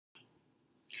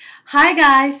Hi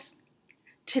guys!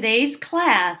 Today's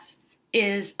class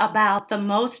is about the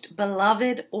most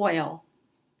beloved oil,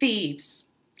 Thieves.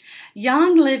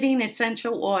 Young Living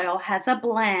Essential Oil has a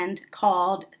blend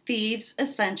called Thieves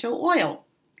Essential Oil.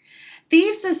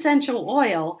 Thieves Essential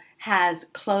Oil has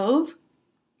clove,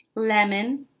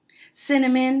 lemon,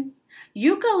 cinnamon,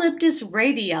 eucalyptus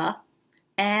radiata,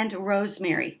 and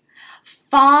rosemary.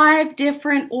 5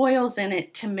 different oils in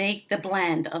it to make the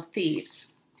blend of Thieves.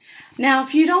 Now,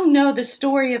 if you don't know the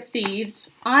story of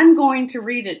Thieves, I'm going to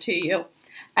read it to you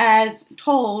as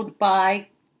told by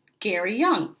Gary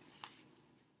Young.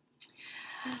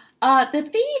 The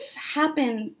thieves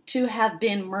happen to have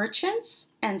been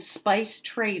merchants and spice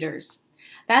traders.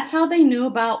 That's how they knew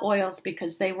about oils,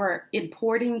 because they were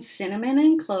importing cinnamon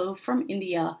and clove from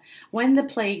India when the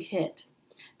plague hit.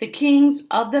 The kings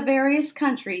of the various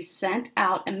countries sent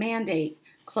out a mandate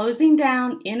closing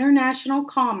down international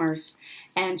commerce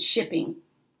and shipping.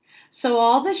 So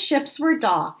all the ships were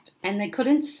docked, and they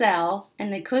couldn't sell,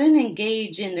 and they couldn't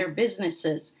engage in their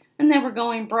businesses, and they were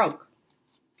going broke.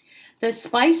 The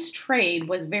spice trade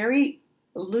was very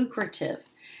lucrative,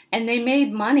 and they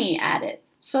made money at it.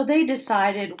 So they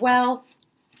decided, well,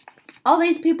 all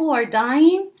these people are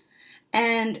dying,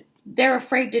 and they're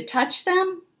afraid to touch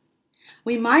them.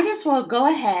 We might as well go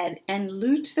ahead and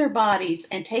loot their bodies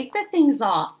and take the things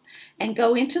off and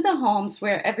go into the homes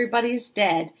where everybody's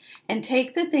dead and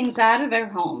take the things out of their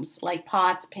homes, like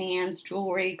pots, pans,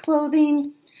 jewelry,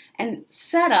 clothing, and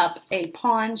set up a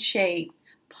pawn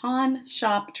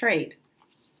shop trade.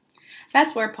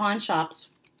 That's where pawn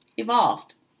shops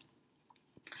evolved.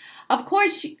 Of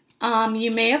course,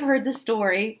 you may have heard the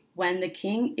story when the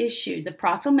king issued the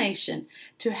proclamation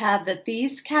to have the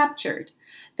thieves captured.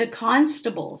 The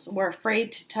constables were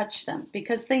afraid to touch them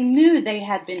because they knew they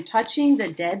had been touching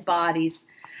the dead bodies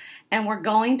and were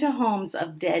going to homes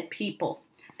of dead people,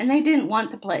 and they didn't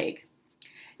want the plague.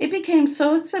 It became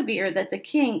so severe that the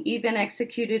king even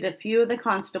executed a few of the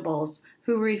constables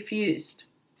who refused.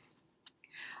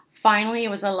 Finally,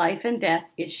 it was a life and death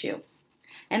issue.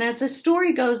 And as the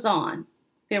story goes on,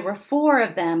 there were 4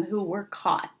 of them who were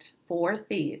caught, 4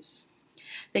 thieves.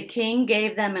 The king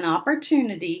gave them an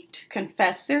opportunity to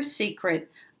confess their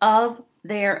secret of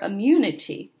their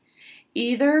immunity,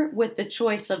 either with the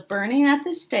choice of burning at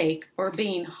the stake or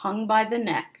being hung by the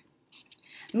neck.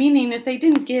 Meaning, if they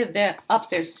didn't give up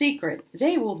their secret,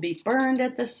 they will be burned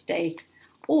at the stake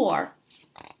or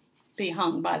be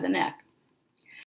hung by the neck.